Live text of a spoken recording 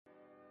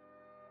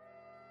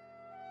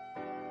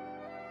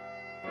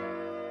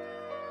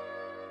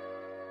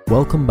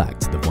Welcome back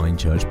to the Vine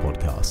Church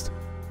podcast.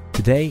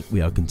 Today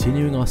we are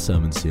continuing our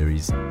sermon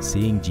series,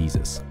 Seeing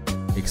Jesus,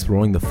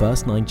 exploring the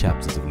first 9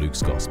 chapters of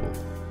Luke's Gospel.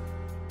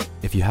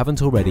 If you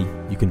haven't already,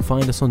 you can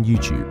find us on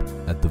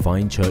YouTube at the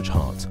Vine Church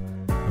Heart,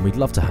 and we'd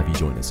love to have you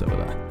join us over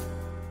there.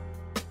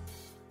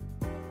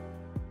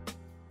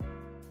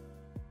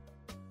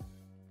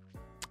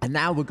 And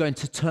now we're going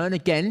to turn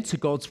again to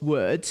God's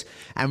Word,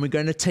 and we're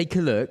going to take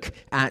a look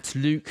at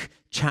Luke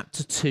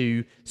chapter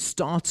 2,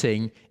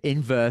 starting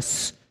in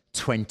verse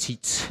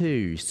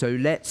 22. So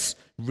let's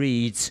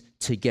read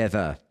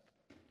together.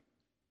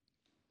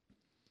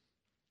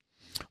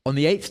 On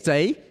the 8th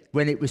day,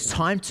 when it was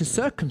time to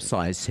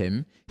circumcise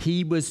him,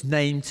 he was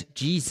named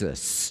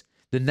Jesus,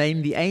 the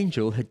name the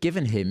angel had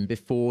given him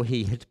before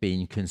he had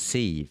been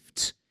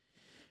conceived.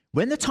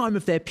 When the time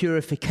of their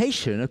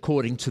purification,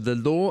 according to the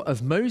law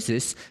of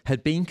Moses,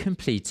 had been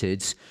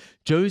completed,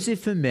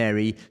 Joseph and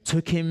Mary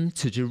took him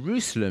to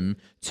Jerusalem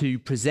to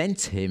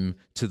present him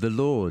to the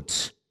Lord.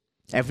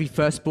 Every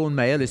firstborn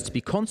male is to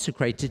be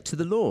consecrated to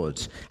the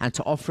Lord and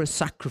to offer a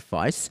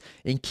sacrifice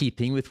in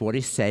keeping with what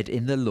is said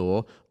in the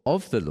law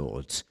of the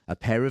Lord, a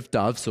pair of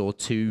doves or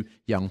 2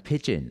 young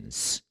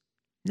pigeons.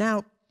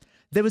 Now,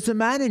 there was a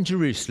man in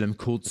Jerusalem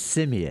called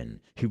Simeon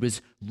who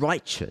was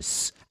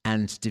righteous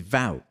and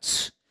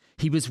devout.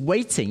 He was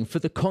waiting for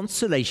the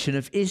consolation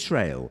of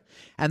Israel,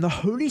 and the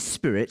Holy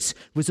Spirit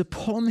was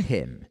upon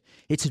him.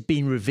 It had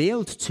been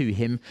revealed to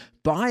him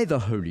by the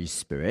Holy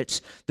Spirit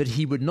that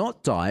he would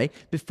not die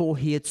before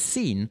he had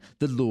seen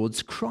the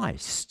Lord's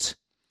Christ.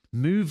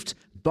 Moved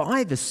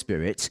by the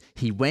Spirit,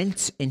 he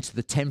went into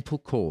the temple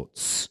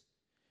courts.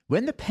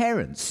 When the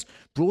parents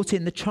brought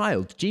in the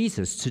child,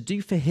 Jesus, to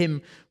do for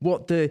him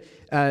what the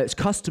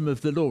custom of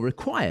the law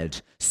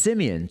required,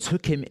 Simeon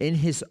took him in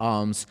his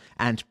arms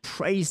and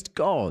praised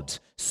God,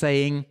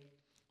 saying,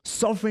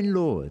 "Sovereign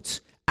Lord,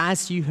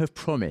 as you have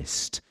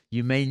promised,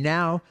 you may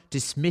now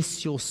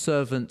dismiss your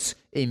servant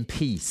in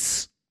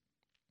peace.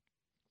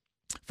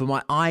 For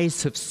my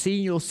eyes have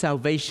seen your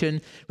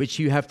salvation, which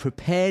you have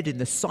prepared in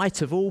the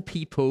sight of all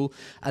people,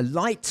 a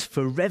light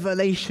for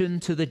revelation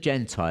to the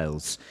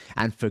Gentiles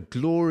and for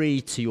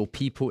glory to your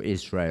people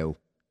Israel."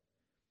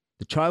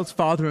 The child's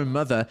father and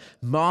mother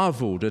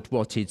marveled at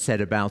what he'd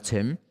said about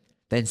him.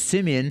 Then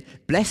Simeon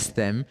blessed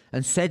them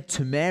and said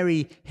to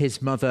Mary, his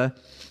mother,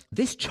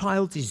 "This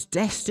child is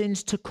destined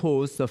to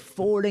cause the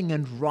falling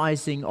and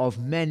rising of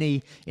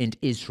many in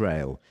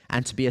Israel,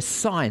 and to be a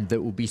sign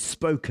that will be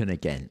spoken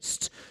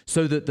against,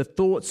 so that the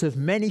thoughts of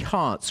many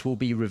hearts will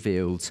be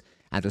revealed,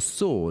 and a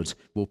sword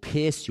will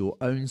pierce your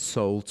own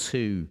soul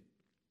too."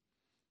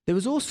 There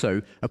was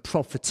also a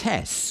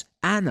prophetess,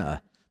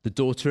 Anna, the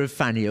daughter of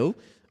Phanuel,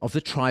 of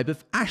the tribe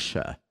of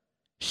Asher.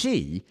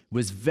 She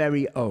was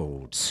very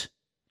old.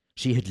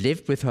 She had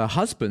lived with her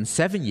husband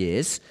 7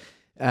 years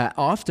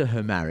after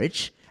her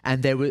marriage,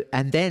 and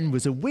then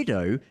was a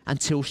widow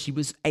until she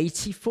was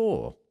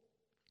 84.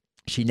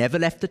 She never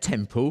left the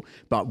temple,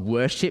 but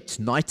worshipped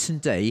night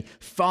and day,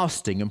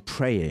 fasting and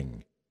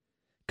praying.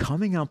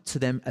 Coming up to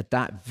them at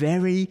that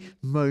very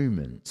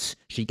moment,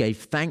 she gave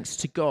thanks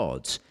to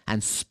God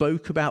and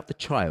spoke about the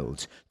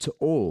child to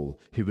all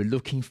who were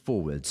looking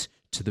forward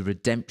to the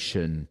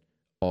redemption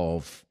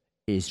of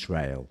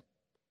Israel.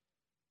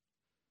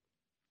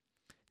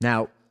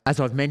 Now,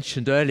 as I've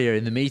mentioned earlier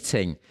in the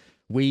meeting,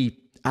 we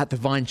at the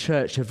Vine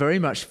Church are very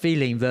much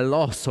feeling the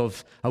loss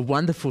of a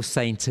wonderful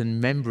saint and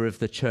member of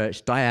the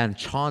church, Diane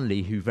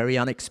Charnley, who very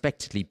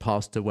unexpectedly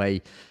passed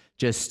away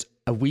just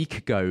a week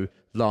ago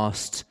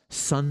last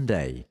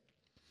Sunday.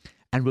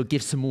 And we'll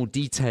give some more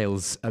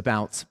details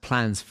about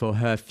plans for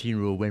her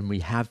funeral when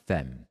we have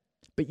them.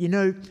 But you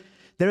know,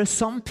 there are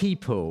some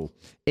people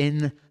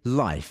in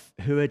life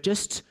who are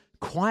just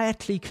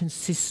quietly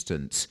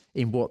consistent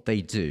in what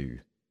they do.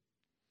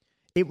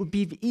 It would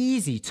be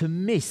easy to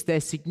miss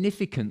their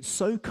significance,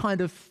 so kind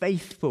of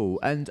faithful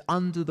and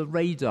under the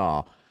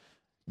radar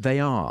they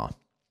are.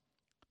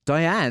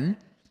 Diane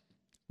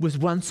was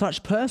one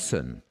such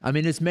person. I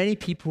mean, as many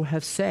people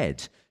have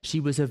said, she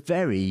was a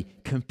very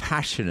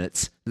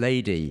compassionate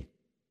lady.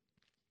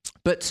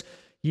 But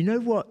you know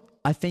what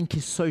I think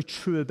is so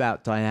true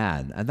about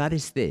Diane, and that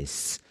is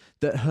this,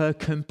 that her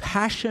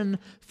compassion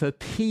for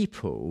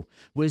people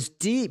was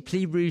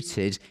deeply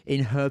rooted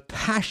in her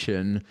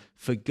passion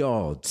for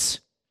God.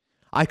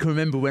 I can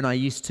remember when I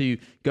used to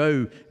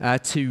go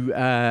to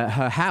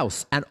her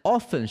house, and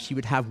often she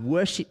would have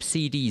worship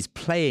CDs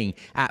playing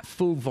at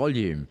full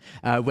volume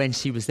when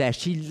she was there.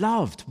 She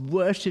loved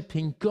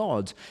worshiping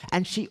God,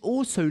 and she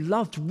also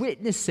loved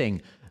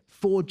witnessing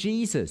for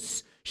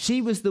Jesus.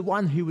 She was the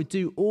one who would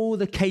do all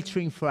the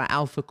catering for our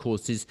Alpha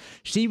courses.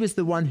 She was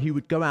the one who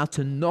would go out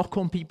and knock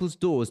on people's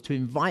doors to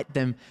invite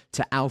them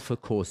to Alpha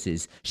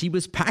courses. She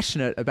was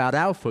passionate about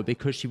Alpha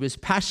because she was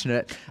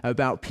passionate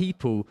about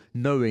people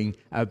knowing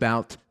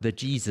about the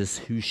Jesus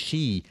who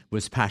she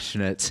was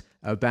passionate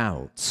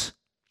about.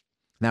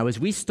 Now, as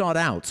we start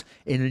out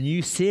in a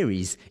new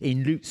series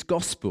in Luke's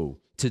Gospel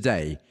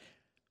today,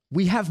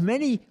 we have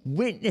many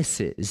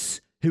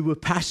witnesses who were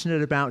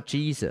passionate about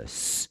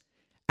Jesus.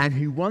 and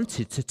who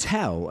wanted to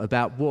tell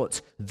about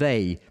what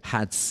they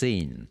had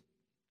seen.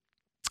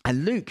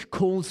 And Luke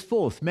calls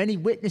forth many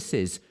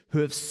witnesses who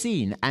have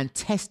seen and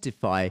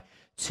testify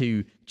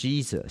to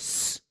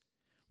Jesus.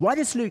 Why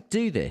does Luke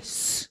do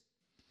this?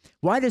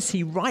 Why does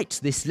he write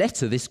this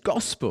letter, this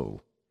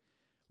gospel?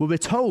 Well, we're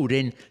told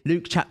in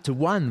Luke chapter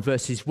 1,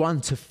 verses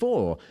 1 to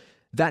 4,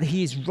 that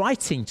he is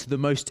writing to the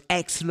most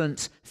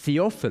excellent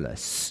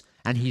Theophilus,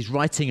 and he's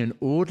writing an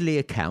orderly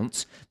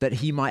account that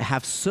he might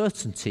have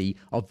certainty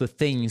of the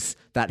things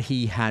that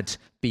he had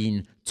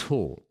been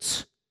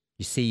taught.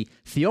 You see,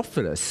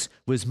 Theophilus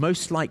was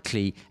most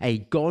likely a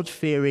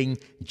God-fearing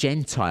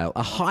Gentile,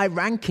 a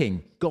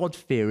high-ranking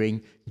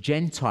God-fearing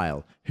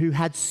Gentile who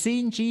had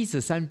seen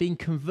Jesus and been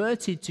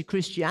converted to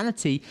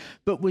Christianity,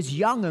 but was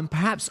young and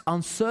perhaps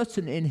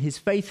uncertain in his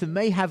faith and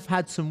may have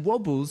had some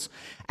wobbles,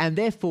 and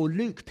therefore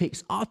Luke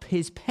picks up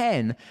his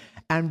pen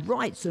and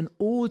writes an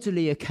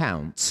orderly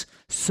account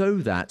so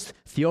that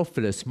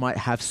Theophilus might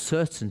have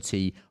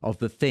certainty of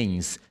the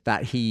things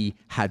that he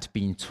had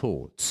been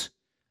taught.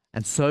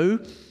 And so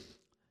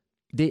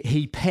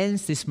he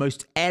pens this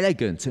most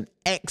elegant and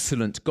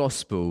excellent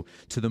gospel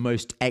to the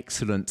most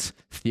excellent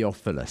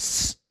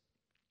Theophilus.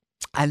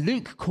 And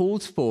Luke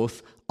calls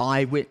forth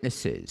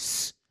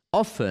eyewitnesses,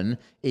 often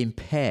in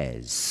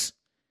pairs.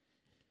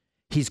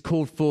 He's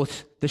called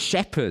forth the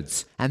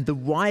shepherds and the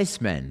wise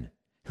men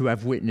who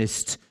have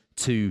witnessed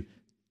to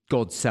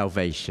God's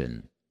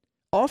salvation.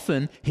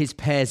 Often his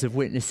pairs of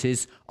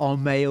witnesses are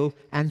male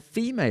and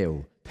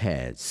female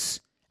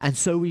pairs. And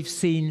so we've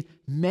seen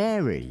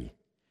Mary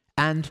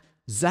and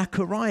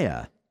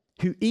Zechariah,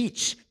 who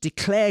each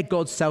declare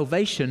God's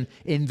salvation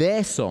in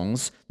their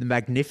songs, the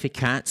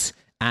Magnificat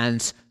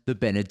and the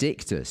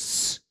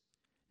Benedictus.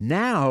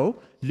 Now,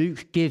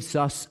 Luke gives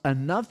us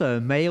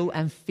another male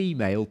and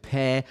female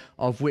pair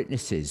of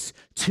witnesses,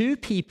 two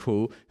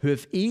people who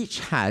have each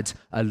had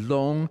a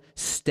long,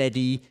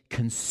 steady,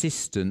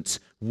 consistent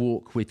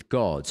walk with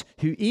God,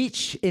 who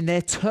each in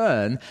their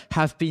turn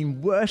have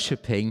been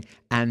worshipping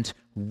and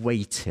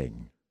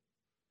waiting.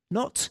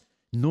 Not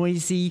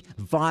noisy,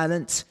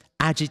 violent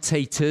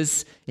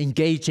agitators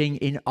engaging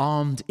in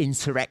armed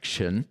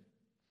insurrection,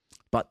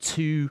 but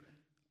two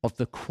of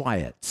the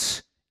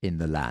quiet in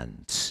the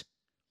land,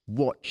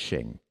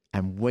 watching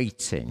and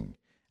waiting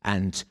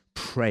and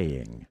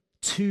praying.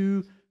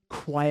 Two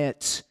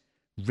quiet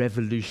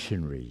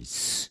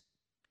revolutionaries.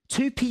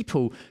 Two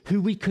people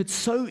who we could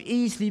so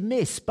easily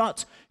miss,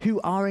 but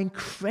who are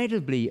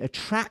incredibly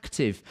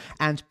attractive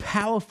and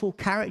powerful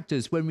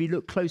characters when we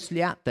look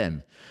closely at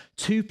them.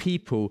 Two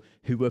people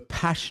who were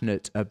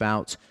passionate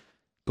about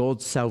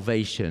God's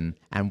salvation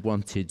and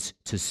wanted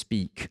to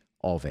speak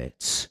of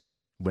it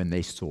when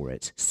they saw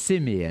it.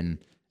 Simeon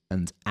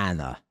and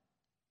Anna.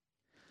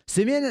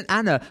 Simeon and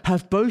Anna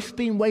have both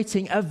been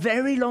waiting a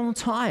very long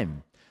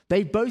time.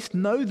 They both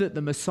know that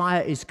the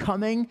Messiah is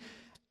coming,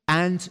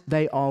 and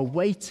they are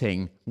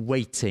waiting.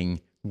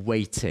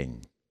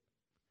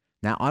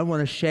 Now, I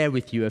want to share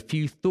with you a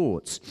few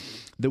thoughts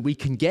that we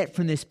can get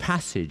from this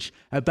passage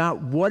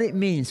about what it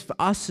means for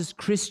us as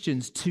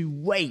Christians to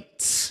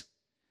wait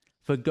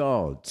for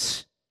God.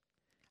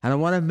 And I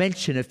want to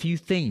mention a few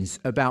things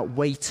about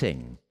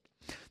waiting.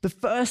 The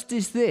first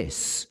is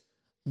this: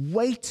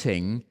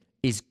 waiting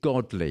is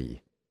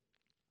godly.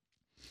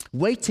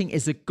 Waiting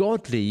is a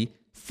godly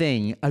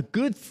thing, a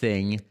good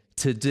thing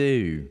to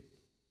do.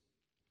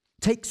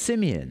 Take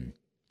Simeon.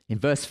 In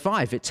verse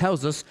 5, it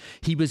tells us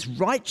he was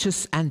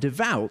righteous and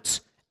devout,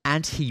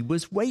 and he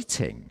was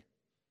waiting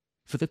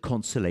for the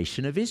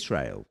consolation of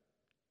Israel.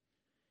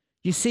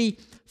 You see,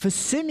 for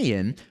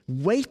Simeon,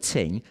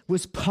 waiting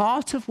was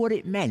part of what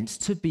it meant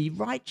to be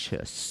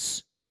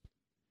righteous.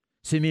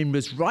 Simeon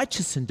was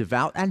righteous and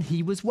devout, and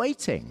he was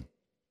waiting.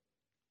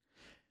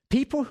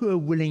 People who are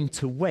willing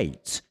to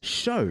wait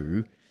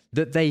show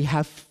that they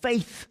have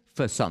faith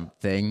for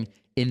something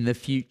in the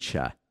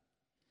future.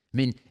 I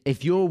mean,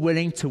 if you're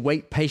willing to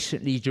wait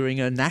patiently during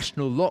a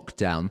national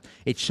lockdown,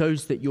 it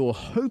shows that you're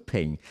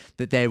hoping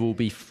that there will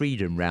be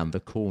freedom round the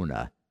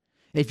corner.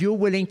 If you're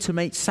willing to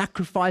make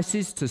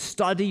sacrifices to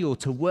study or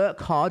to work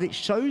hard, it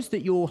shows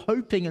that you're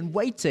hoping and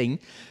waiting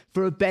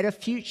for a better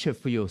future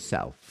for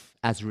yourself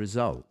as a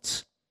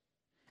result.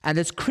 And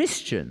as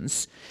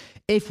Christians,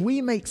 if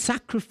we make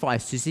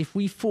sacrifices, if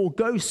we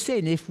forego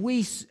sin, if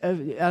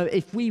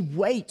we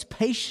wait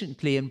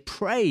patiently and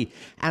pray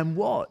and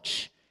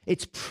watch,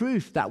 it's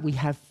proof that we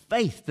have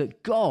faith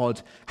that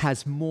God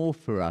has more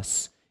for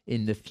us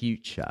in the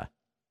future.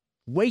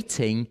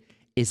 Waiting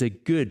is a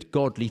good,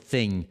 godly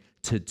thing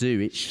to do.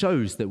 It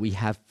shows that we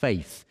have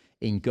faith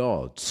in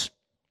God.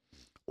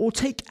 Or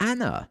take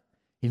Anna.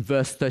 In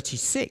verse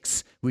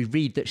 36, we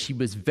read that she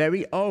was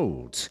very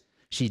old.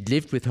 She'd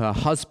lived with her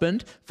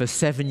husband for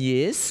 7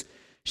 years.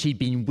 She'd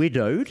been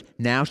widowed.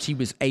 Now she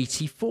was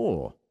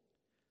 84.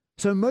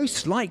 So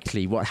most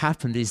likely what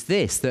happened is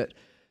this, that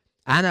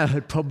Anna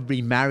had probably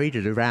married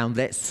at around,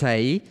 let's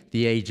say,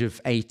 the age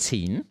of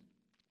 18.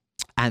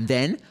 And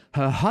then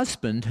her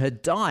husband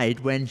had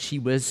died when she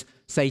was,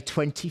 say,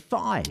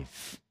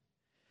 25.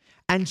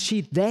 And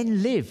she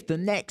then lived the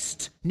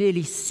next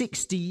nearly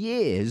 60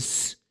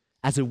 years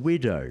as a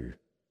widow.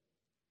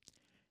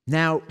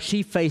 Now,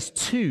 she faced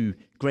two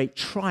great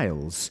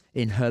trials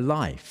in her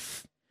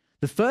life.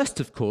 The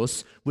first, of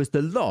course, was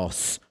the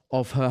loss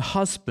of her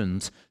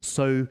husband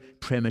so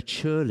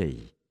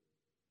prematurely.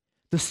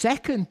 The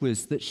second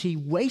was that she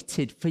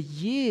waited for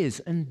years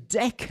and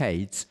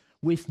decades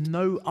with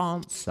no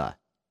answer.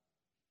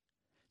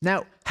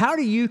 Now, how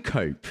do you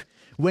cope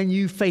when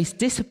you face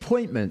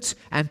disappointment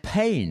and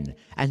pain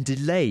and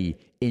delay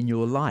in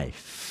your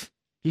life?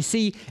 You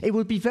see, it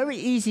would be very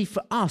easy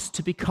for us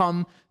to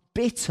become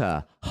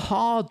bitter,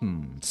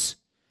 hardened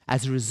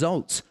as a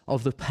result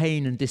of the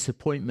pain and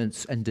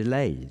disappointments and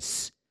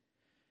delays.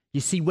 You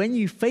see, when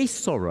you face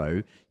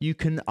sorrow, you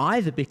can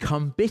either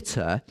become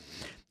bitter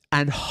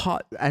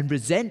and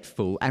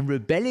resentful and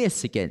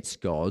rebellious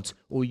against God,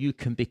 or you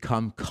can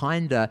become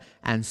kinder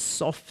and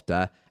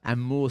softer and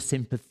more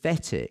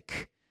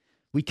sympathetic.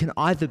 We can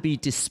either be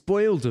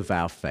despoiled of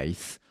our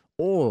faith,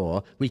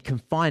 or we can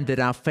find that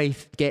our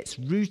faith gets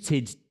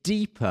rooted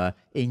deeper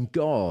in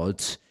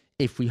God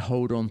if we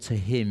hold on to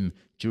Him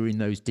during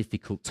those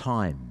difficult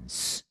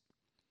times.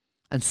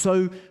 And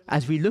so,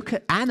 as we look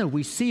at Anna,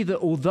 we see that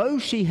although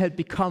she had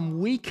become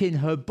weak in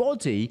her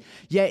body,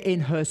 yet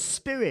in her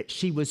spirit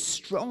she was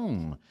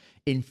strong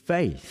in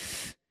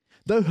faith.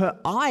 Though her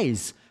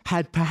eyes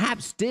had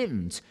perhaps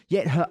dimmed,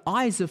 yet her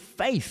eyes of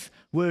faith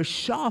were as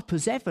sharp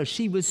as ever.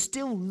 She was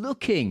still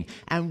looking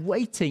and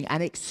waiting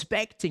and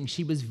expecting.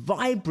 She was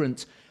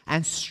vibrant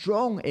and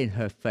strong in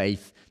her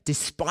faith,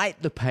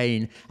 despite the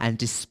pain and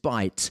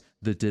despite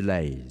the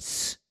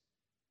delays.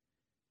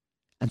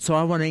 And so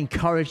I want to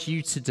encourage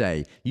you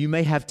today. You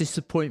may have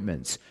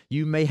disappointments.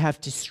 You may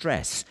have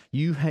distress.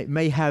 You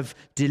may have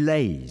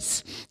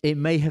delays. It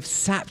may have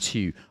sapped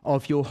you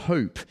of your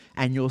hope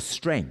and your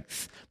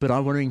strength. But I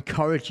want to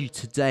encourage you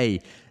today,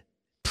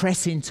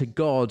 press into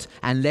God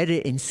and let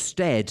it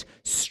instead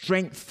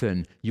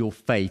strengthen your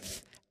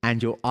faith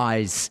and your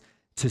eyes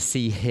to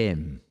see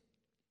Him.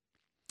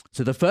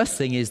 So the first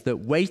thing is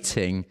that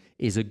waiting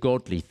is a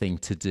godly thing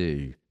to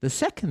do. The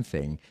second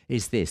thing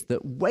is this,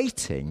 that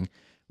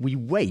we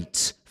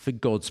wait for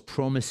God's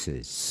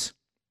promises.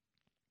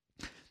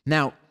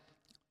 Now,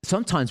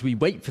 sometimes we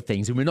wait for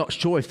things and we're not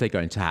sure if they're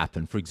going to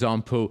happen. For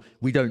example,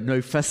 we don't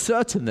know for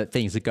certain that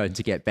things are going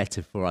to get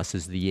better for us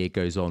as the year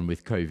goes on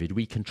with COVID.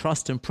 We can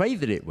trust and pray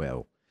that it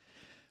will.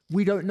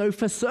 We don't know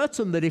for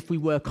certain that if we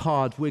work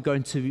hard, we're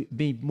going to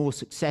be more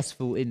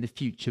successful in the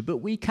future, but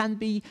we can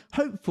be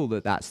hopeful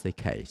that that's the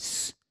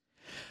case.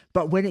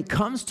 But when it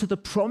comes to the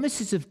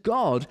promises of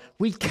God,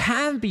 we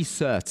can be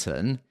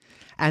certain,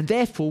 and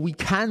therefore we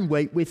can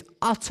wait with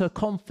utter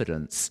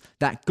confidence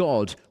that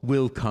God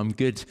will come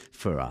good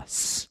for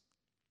us.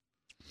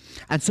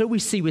 And so we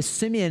see with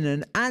Simeon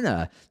and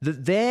Anna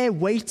that their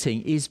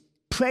waiting is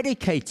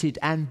predicated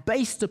and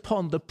based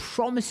upon the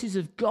promises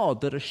of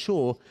God that are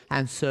sure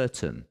and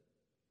certain.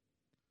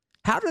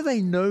 How do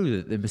they know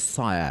that the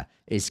Messiah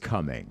is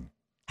coming?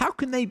 How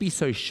can they be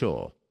so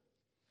sure?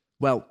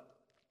 Well,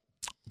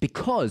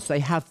 because they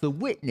have the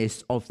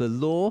witness of the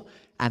law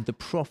and the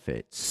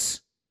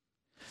prophets.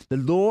 The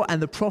law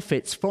and the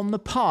prophets from the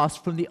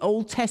past, from the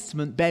Old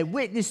Testament, bear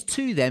witness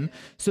to them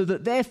so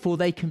that therefore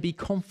they can be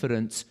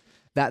confident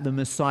that the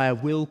Messiah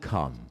will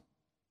come.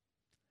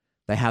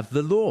 They have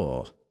the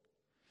law.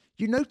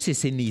 You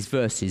notice in these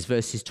verses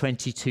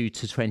 22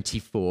 to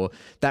 24,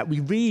 that we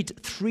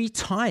read 3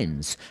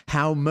 times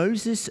how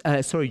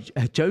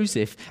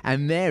Joseph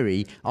and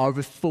Mary are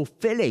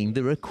fulfilling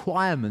the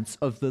requirements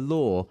of the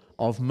law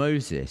of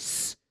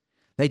Moses.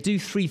 They do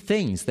 3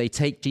 things. They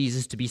take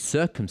Jesus to be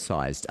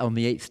circumcised on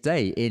the 8th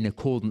day in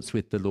accordance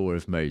with the law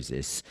of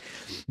Moses.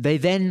 They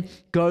then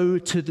go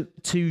to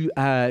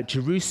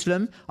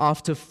Jerusalem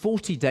after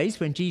 40 days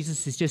when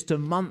Jesus is just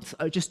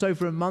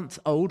over a month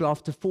old.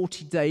 After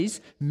 40 days,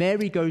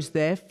 Mary goes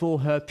there for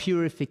her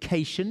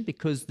purification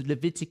because the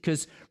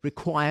Leviticus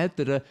required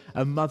that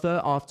a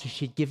mother, after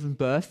she'd given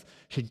birth,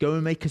 should go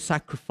and make a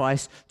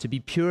sacrifice to be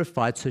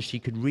purified so she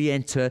could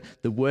re-enter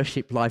the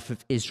worship life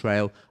of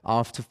Israel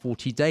after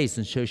 40 days.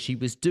 And so she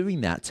was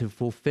doing that to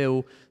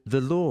fulfill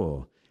the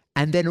law.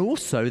 And then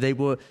also they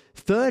were,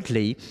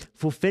 thirdly,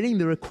 fulfilling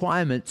the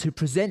requirement to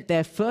present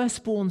their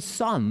firstborn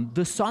son,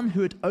 the son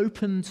who had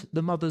opened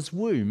the mother's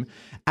womb,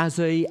 as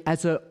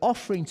an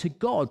offering to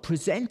God,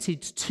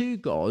 presented to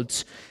God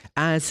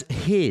as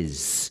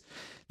his.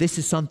 This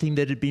is something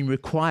that had been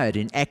required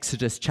in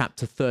Exodus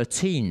chapter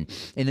 13,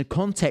 in the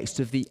context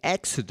of the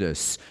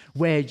Exodus,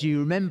 where you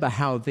remember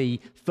how the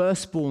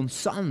firstborn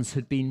sons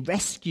had been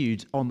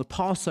rescued on the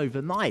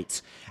Passover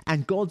night,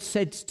 and God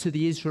said to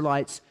the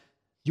Israelites,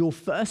 "Your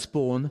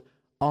firstborn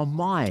are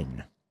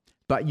mine,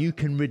 but you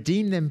can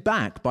redeem them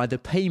back by the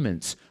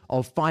payment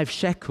of 5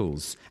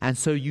 shekels, and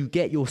so you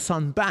get your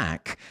son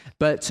back,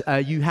 but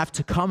you have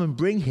to come and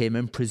bring him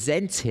and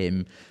present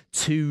him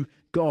to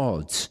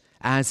God."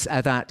 As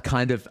that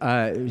kind of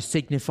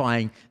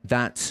signifying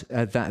that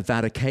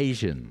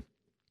occasion.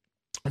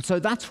 And so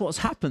that's what's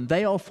happened.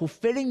 They are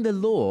fulfilling the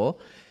law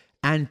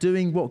and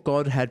doing what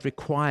God had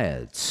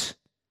required.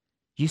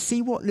 You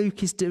see what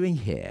Luke is doing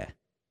here?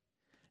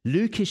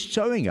 Luke is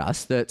showing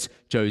us that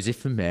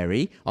Joseph and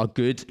Mary are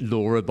good,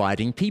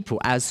 law-abiding people,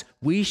 as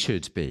we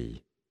should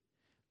be.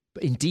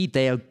 But indeed,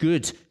 they are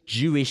good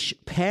Jewish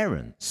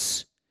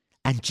parents.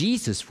 And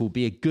Jesus will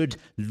be a good,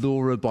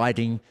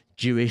 law-abiding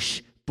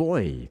Jewish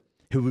boy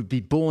who would be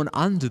born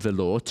under the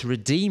law to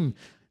redeem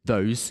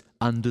those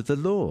under the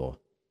law.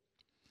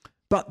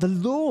 But the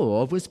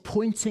law was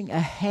pointing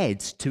ahead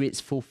to its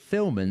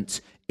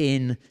fulfillment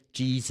in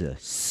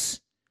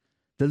Jesus.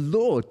 The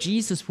law,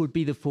 Jesus would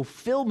be the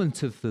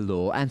fulfillment of the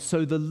law, and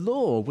so the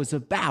law was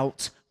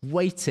about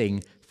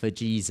waiting for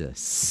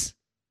Jesus.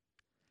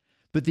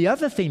 But the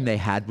other thing they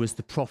had was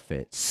the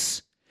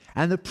prophets.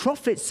 And the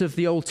prophets of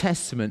the Old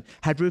Testament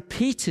had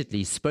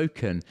repeatedly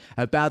spoken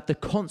about the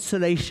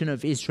consolation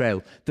of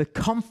Israel, the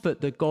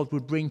comfort that God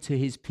would bring to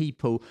his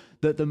people,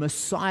 that the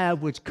Messiah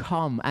would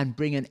come and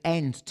bring an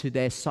end to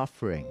their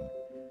suffering.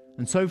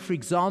 And so, for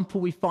example,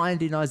 we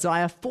find in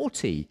Isaiah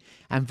 40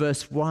 and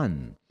verse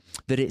 1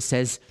 that it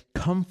says,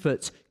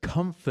 "Comfort,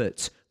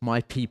 comfort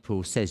my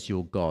people, says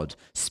your God.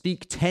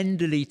 Speak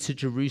tenderly to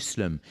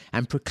Jerusalem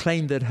and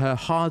proclaim that her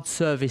hard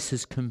service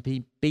has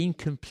been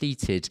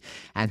completed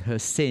and her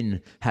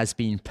sin has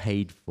been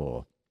paid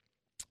for."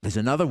 There's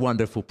another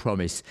wonderful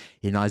promise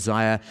in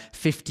Isaiah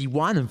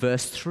 51 and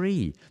verse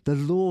 3. "The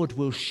Lord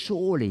will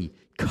surely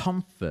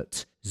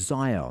comfort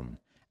Zion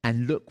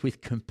and look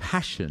with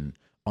compassion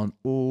on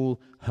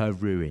all her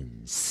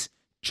ruins.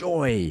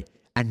 Joy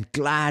and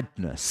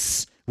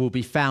gladness will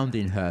be found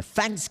in her,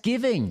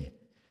 thanksgiving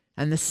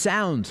and the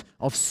sound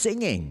of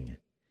singing.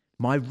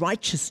 My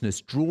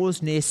righteousness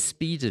draws near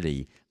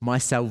speedily. My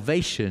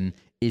salvation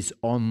is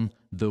on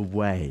the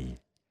way."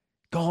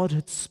 God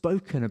had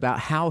spoken about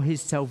how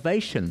his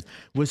salvation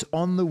was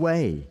on the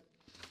way.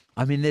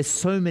 I mean, there's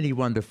so many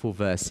wonderful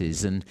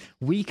verses, and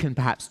we can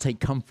perhaps take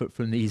comfort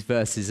from these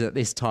verses at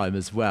this time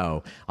as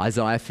well.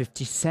 Isaiah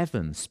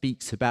 57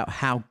 speaks about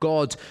how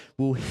God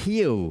will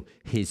heal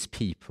his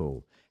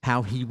people,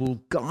 how he will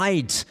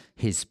guide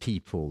his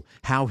people,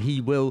 how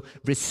he will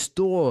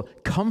restore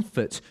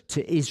comfort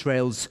to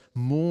Israel's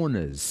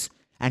mourners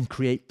and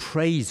create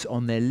praise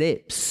on their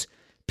lips.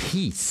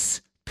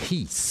 Peace,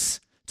 peace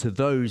to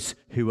those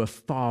who are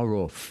far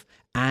off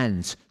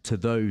and to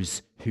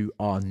those who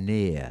are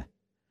near,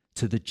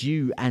 to the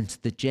Jew and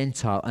to the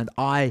Gentile, and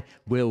I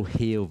will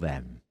heal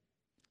them.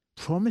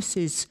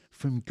 Promises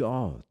from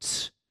God.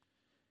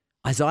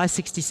 Isaiah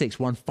 66,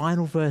 one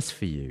final verse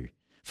for you.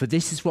 "For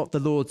this is what the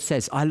Lord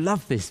says." I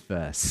love this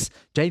verse.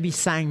 Jamie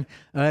sang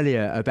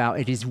earlier about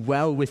 "it is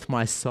well with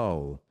my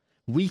soul."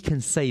 We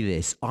can say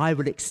this: "I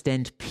will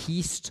extend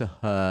peace to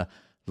her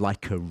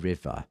like a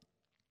river,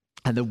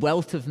 and the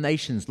wealth of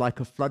nations like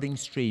a flooding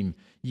stream.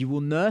 You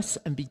will nurse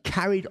and be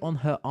carried on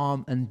her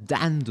arm and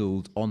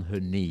dandled on her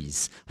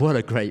knees." What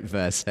a great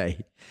verse, eh?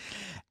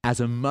 "As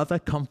a mother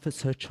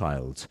comforts her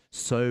child,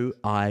 so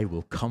I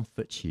will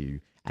comfort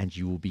you, and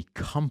you will be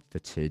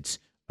comforted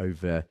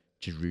over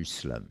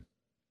Jerusalem."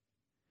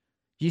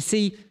 You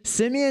see,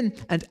 Simeon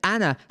and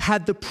Anna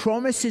had the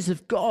promises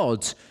of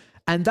God,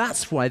 and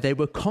that's why they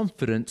were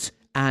confident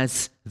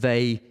as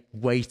they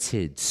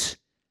waited.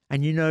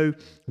 And you know,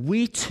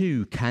 we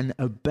too can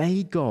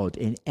obey God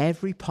in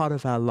every part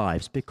of our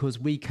lives because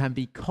we can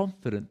be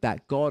confident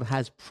that God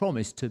has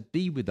promised to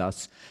be with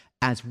us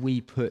as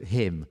we put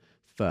him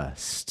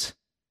first.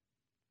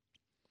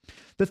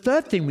 The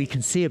third thing we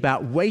can see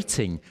about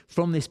waiting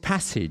from this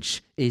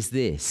passage is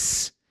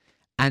this,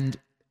 and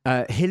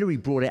Hilary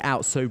brought it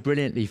out so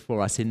brilliantly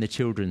for us in the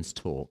children's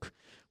talk.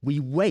 We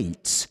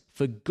wait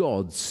for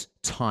God's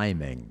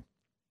timing.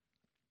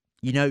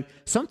 You know,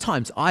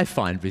 sometimes I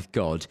find with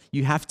God,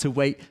 you have to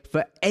wait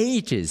for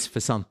ages for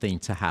something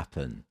to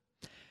happen.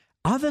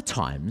 Other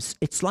times,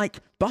 it's like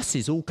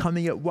buses all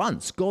coming at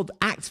once. God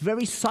acts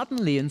very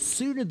suddenly and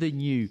sooner than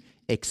you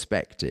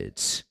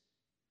expected.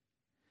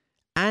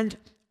 And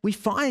we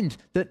find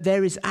that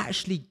there is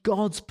actually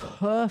God's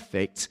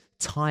perfect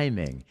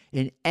timing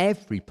in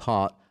every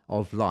part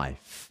of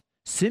life.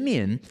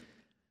 Simeon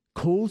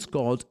calls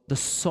God the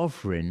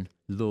sovereign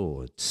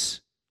Lord.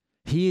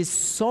 He is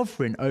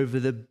sovereign over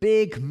the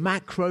big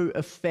macro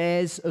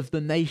affairs of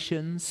the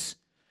nations,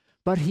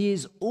 but he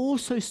is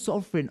also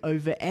sovereign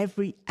over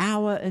every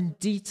hour and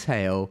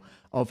detail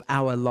of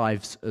our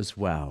lives as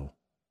well.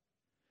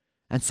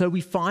 And so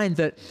we find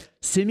that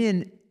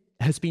Simeon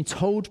has been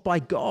told by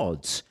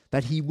God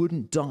that he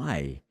wouldn't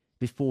die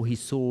before he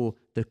saw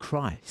the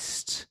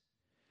Christ.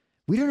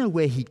 We don't know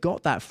where he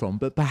got that from,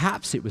 but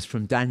perhaps it was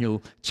from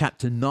Daniel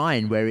chapter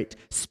 9, where it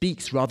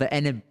speaks rather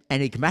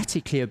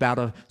enigmatically about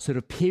a sort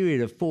of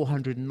period of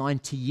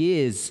 490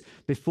 years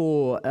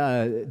before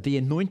the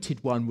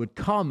anointed one would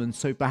come. And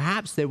so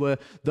perhaps there were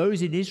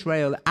those in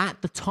Israel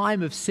at the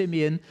time of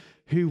Simeon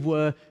who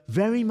were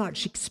very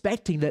much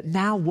expecting that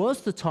now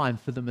was the time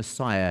for the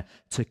Messiah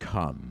to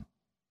come.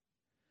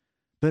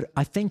 But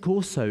I think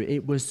also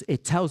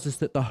it tells us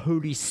that the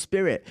Holy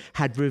Spirit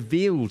had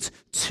revealed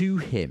to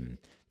him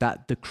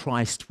that the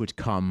Christ would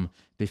come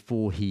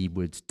before he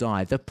would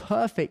die. The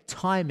perfect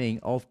timing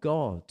of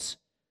God.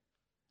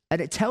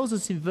 And it tells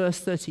us in verse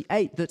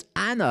 38 that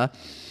Anna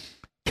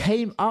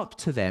came up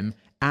to them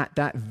at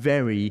that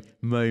very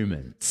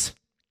moment.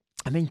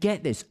 I mean,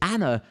 get this,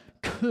 Anna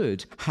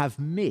could have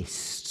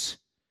missed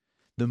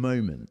the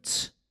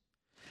moment.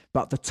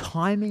 But the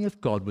timing of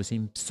God was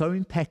so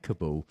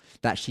impeccable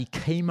that she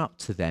came up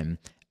to them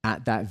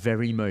at that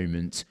very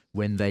moment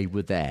when they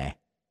were there.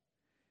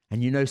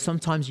 And you know,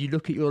 sometimes you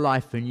look at your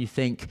life and you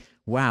think,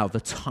 wow,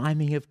 the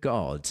timing of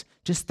God,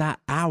 just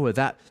that hour,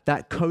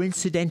 that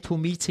coincidental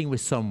meeting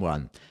with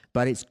someone,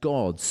 but it's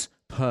God's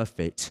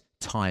perfect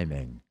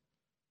timing.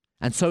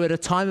 And so at a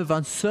time of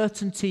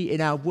uncertainty in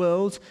our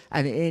world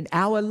and in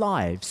our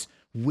lives,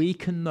 we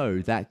can know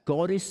that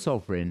God is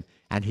sovereign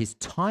and his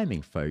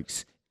timing,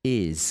 folks,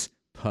 is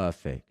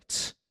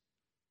perfect.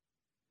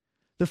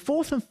 The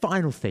fourth and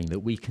final thing that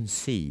we can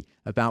see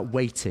about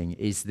waiting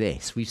is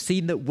this. We've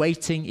seen that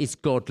waiting is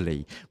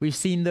godly. We've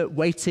seen that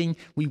waiting,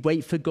 we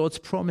wait for God's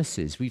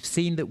promises. We've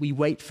seen that we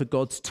wait for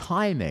God's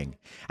timing.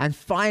 And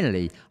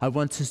finally, I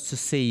want us to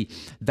see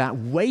that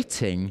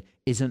waiting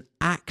is an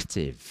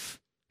active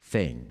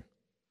thing,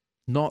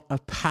 not a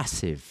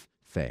passive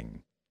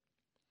thing.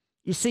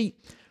 You see,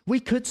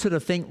 we could sort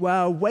of think,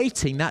 well,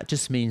 waiting, that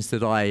just means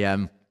that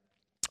I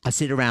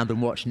sit around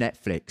and watch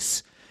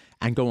Netflix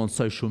and go on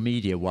social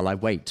media while I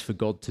wait for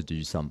God to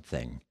do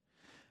something.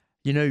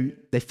 You know,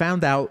 they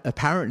found out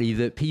apparently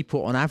that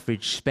people on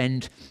average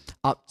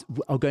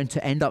are going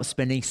to end up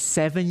spending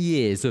 7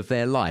 years of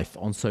their life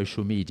on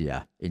social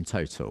media in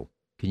total.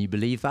 Can you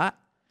believe that?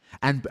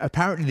 And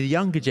apparently the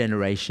younger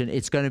generation,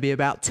 it's going to be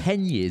about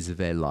 10 years of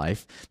their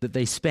life that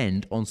they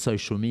spend on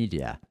social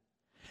media.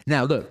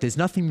 Now, look, there's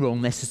nothing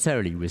wrong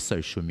necessarily with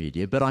social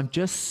media, but I'm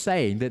just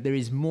saying that there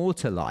is more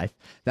to life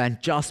than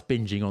just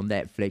binging on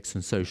Netflix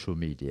and social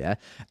media.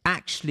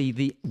 Actually,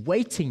 the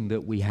waiting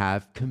that we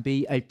have can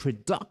be a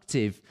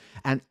productive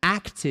and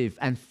active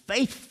and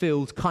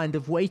faith-filled kind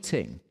of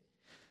waiting.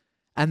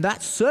 And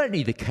that's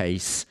certainly the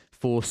case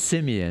for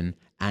Simeon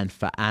and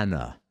for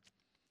Anna.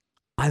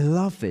 I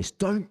love this.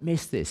 Don't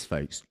miss this,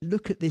 folks.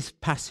 Look at this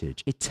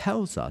passage. It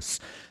tells us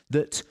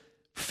that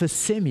for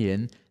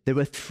Simeon, there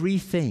were 3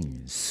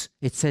 things.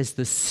 It says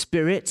the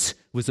Spirit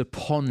was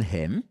upon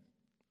him.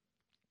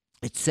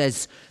 It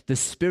says the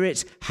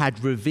Spirit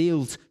had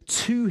revealed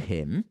to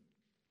him.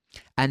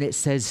 And it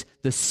says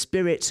the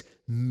Spirit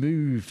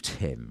moved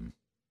him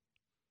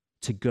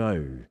to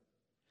go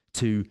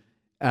to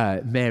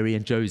Mary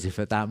and Joseph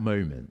at that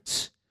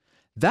moment.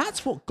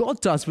 That's what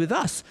God does with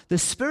us. The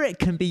Spirit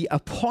can be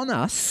upon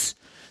us.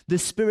 The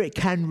Spirit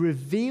can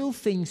reveal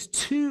things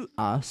to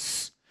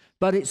us.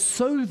 But it's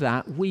so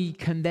that we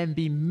can then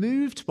be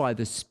moved by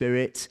the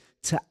Spirit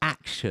to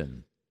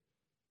action.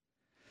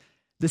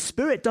 The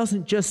Spirit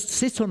doesn't just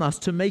sit on us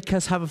to make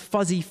us have a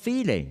fuzzy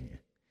feeling,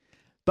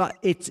 but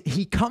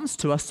he comes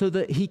to us so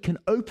that he can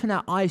open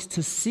our eyes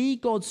to see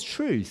God's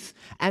truth,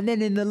 and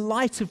then in the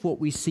light of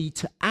what we see,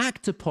 to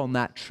act upon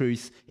that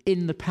truth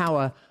in the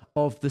power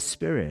of the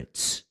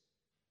Spirit.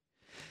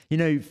 You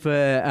know,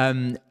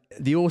 for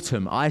the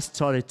autumn, I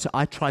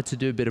tried to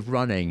do a bit of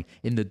running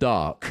in the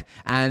dark,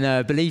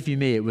 and believe you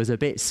me, it was a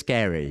bit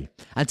scary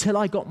until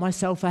I got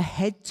myself a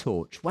head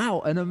torch.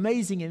 Wow, an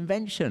amazing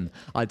invention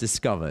I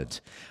discovered.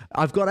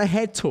 I've got a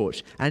head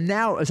torch, and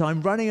now as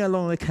I'm running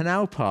along the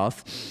canal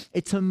path,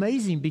 it's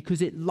amazing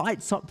because it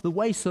lights up the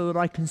way so that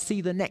I can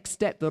see the next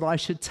step that I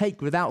should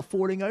take without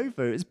falling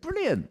over. It's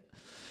brilliant.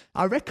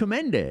 I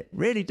recommend it,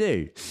 really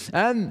do.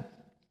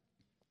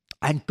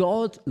 And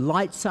God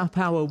lights up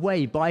our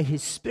way by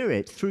his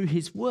Spirit through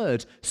his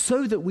word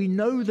so that we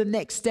know the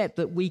next step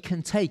that we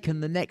can take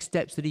and the next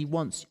steps that he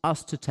wants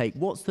us to take.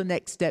 What's the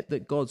next step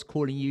that God's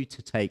calling you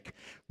to take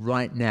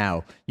right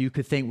now? You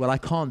could think, well, I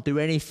can't do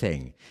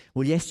anything.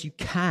 Well, yes, you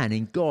can.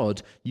 In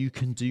God, you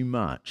can do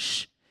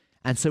much.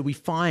 And so we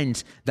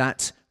find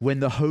that when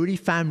the Holy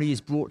Family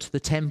is brought to the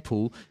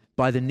temple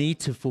by the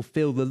need to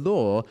fulfill the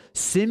law,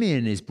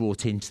 Simeon is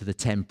brought into the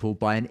temple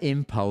by an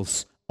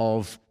impulse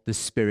of the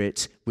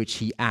Spirit which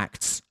he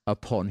acts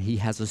upon. He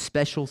has a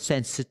special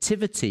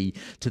sensitivity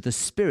to the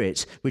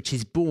Spirit which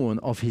is born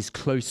of his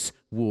close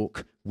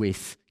walk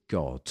with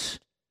God.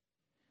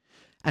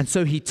 And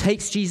so he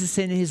takes Jesus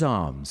in his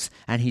arms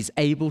and he's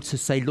able to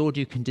say, Lord,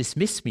 you can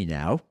dismiss me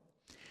now.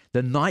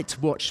 The night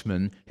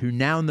watchman who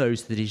now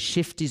knows that his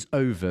shift is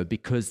over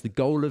because the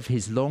goal of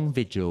his long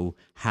vigil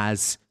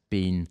has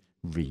been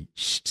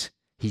reached.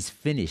 He's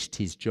finished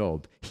his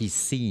job. He's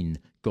seen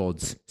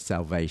God's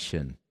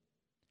salvation.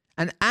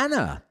 And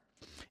Anna,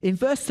 in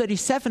verse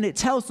 37, it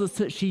tells us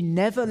that she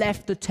never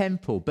left the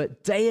temple,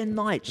 but day and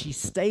night she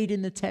stayed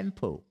in the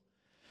temple.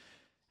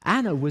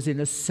 Anna was in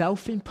a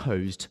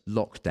self-imposed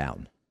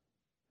lockdown.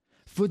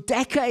 For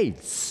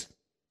decades,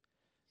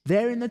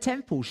 there in the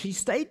temple, she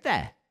stayed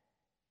there.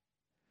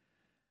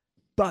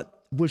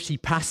 But was she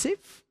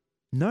passive?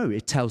 No,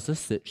 it tells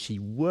us that she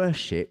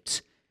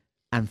worshipped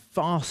and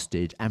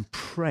fasted and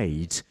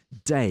prayed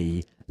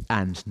day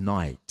and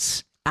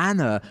night.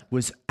 Anna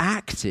was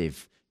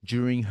active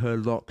during her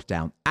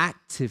lockdown,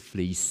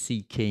 actively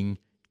seeking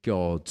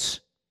God.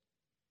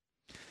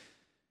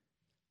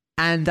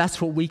 And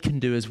that's what we can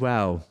do as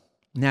well.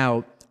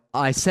 Now,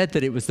 I said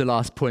that it was the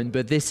last point,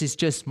 but this is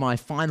just my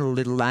final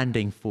little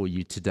landing for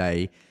you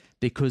today,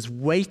 because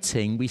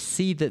waiting, we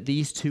see that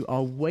these two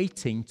are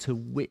waiting to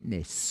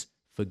witness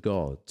for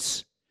God.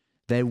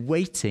 They're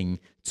waiting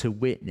to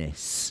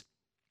witness.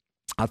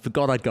 I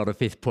forgot I'd got a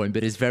fifth point,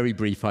 but it's very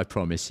brief, I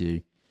promise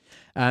you.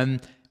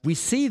 We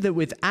see that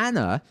with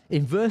Anna,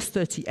 in verse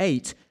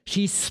 38,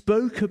 she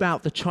spoke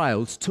about the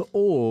child to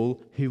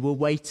all who were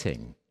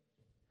waiting.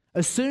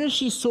 As soon as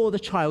she saw the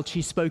child,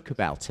 she spoke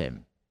about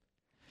him.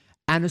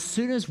 And as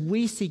soon as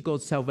we see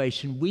God's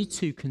salvation, we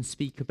too can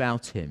speak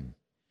about him.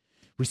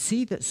 We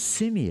see that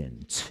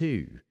Simeon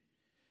too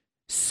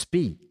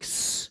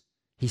speaks.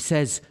 He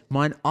says,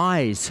 "Mine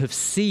eyes have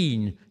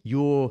seen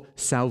your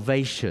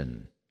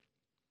salvation."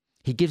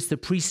 He gives the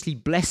priestly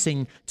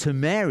blessing to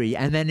Mary.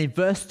 And then in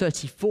verse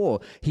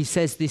 34, he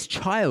says this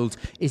child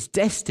is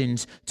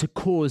destined to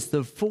cause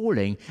the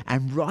falling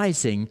and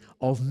rising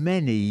of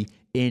many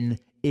in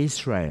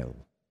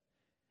Israel.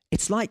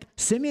 It's like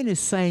Simeon is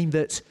saying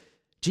that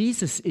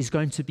Jesus is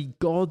going to be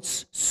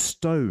God's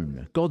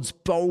stone, God's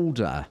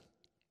boulder.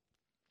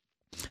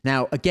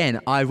 Now, again,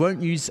 I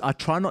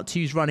try not to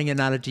use running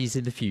analogies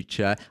in the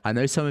future. I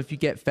know some of you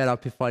get fed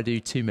up if I do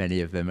too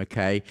many of them,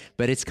 okay?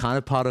 But it's kind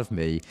of part of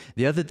me.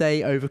 The other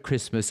day over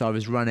Christmas, I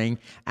was running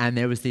and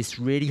there was this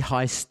really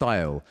high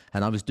stile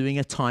and I was doing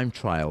a time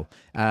trial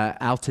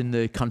out in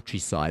the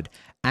countryside.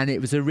 And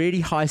it was a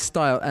really high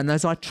stile. And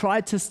as I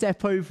tried to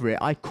step over it,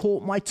 I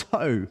caught my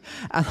toe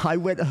and I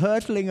went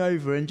hurtling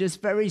over and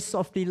just very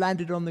softly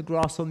landed on the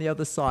grass on the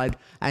other side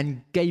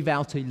and gave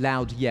out a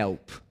loud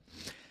yelp.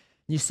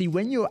 You see,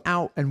 when you're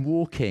out and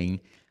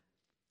walking,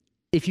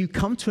 if you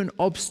come to an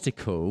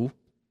obstacle,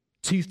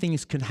 two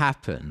things can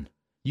happen.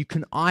 You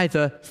can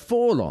either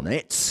fall on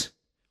it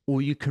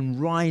or you can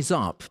rise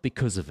up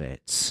because of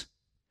it.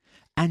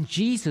 And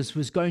Jesus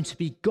was going to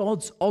be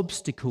God's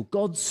obstacle,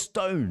 God's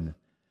stone.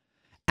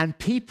 And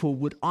people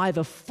would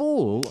either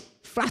fall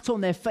flat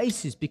on their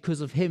faces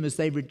because of him as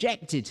they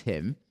rejected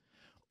him,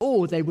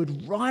 or they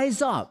would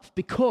rise up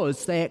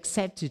because they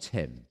accepted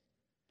him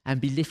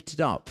and be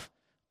lifted up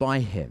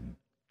by him.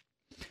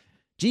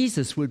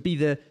 Jesus would be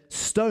the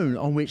stone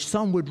on which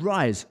some would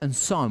rise and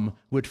some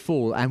would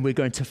fall. And we're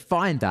going to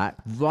find that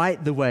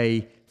right the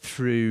way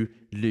through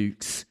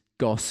Luke's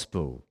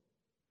gospel.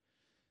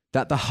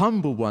 That the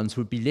humble ones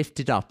would be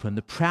lifted up and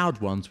the proud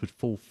ones would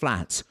fall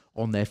flat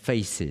on their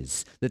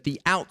faces. That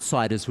the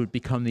outsiders would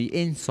become the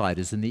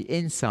insiders and the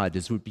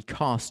insiders would be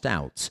cast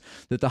out.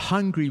 That the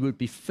hungry would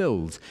be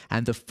filled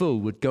and the full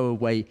would go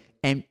away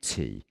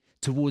empty.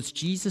 Towards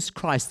Jesus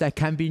Christ, there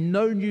can be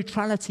no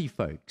neutrality,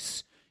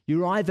 folks.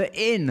 You're either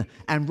in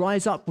and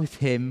rise up with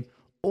him,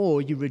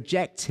 or you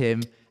reject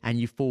him and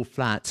you fall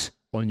flat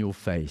on your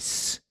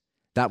face.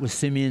 That was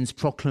Simeon's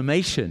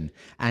proclamation.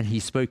 And he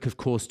spoke, of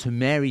course, to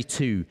Mary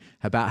too,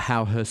 about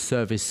how her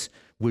service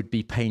would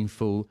be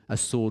painful. A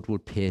sword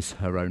would pierce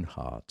her own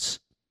heart.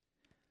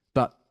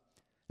 But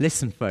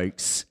listen,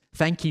 folks,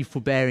 thank you for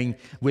bearing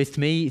with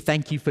me.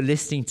 Thank you for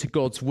listening to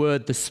God's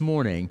word this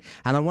morning.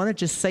 And I want to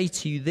just say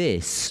to you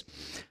this.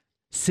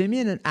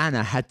 Simeon and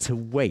Anna had to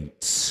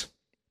wait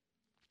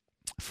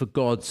for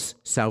God's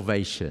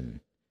salvation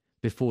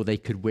before they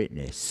could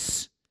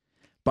witness.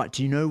 But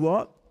do you know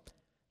what?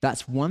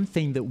 That's one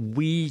thing that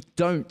we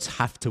don't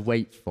have to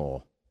wait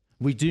for.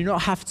 We do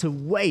not have to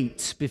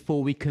wait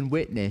before we can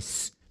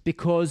witness,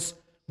 because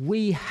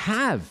we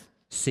have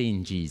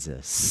seen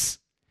Jesus.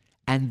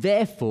 And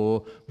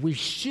therefore, we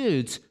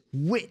should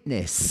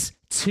witness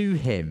to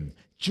him,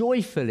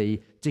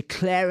 joyfully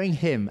declaring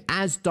him,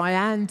 as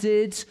Diane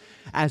did,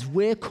 as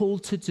we're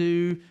called to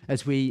do,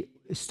 as we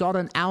start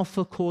an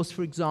Alpha course,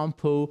 for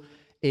example.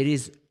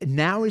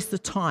 Now is the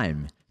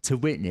time to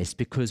witness,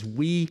 because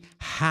we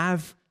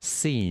have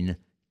seen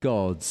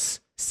God's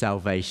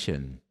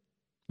salvation.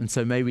 And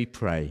so may we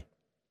pray.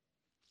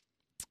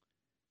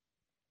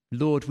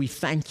 Lord, we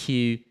thank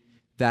you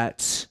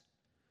that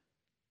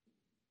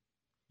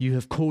you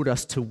have called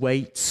us to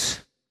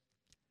wait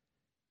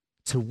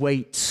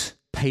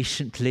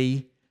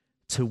patiently,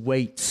 to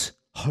wait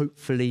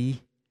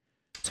hopefully,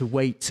 to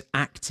wait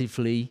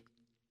actively,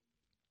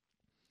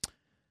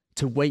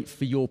 to wait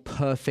for your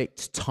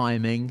perfect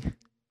timing,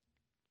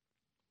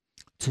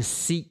 to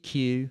seek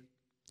you.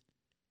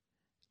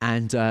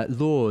 And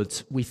Lord,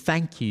 we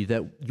thank you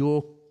that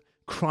your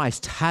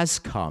Christ has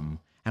come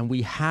and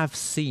we have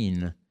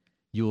seen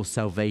your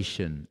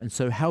salvation. And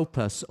so help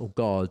us, oh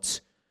God,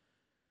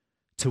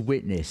 to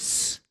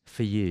witness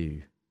for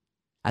you.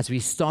 As we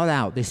start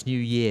out this new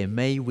year,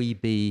 may we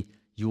be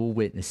your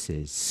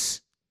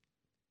witnesses.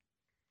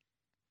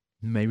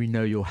 May we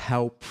know your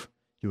help,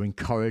 your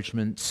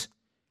encouragement,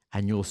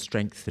 and your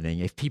strengthening.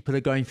 If people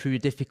are going through a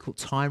difficult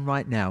time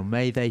right now,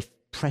 may they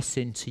press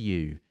into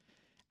you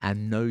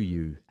and know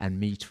you and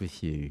meet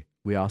with you.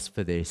 We ask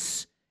for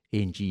this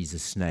in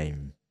Jesus'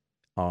 name.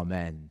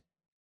 Amen.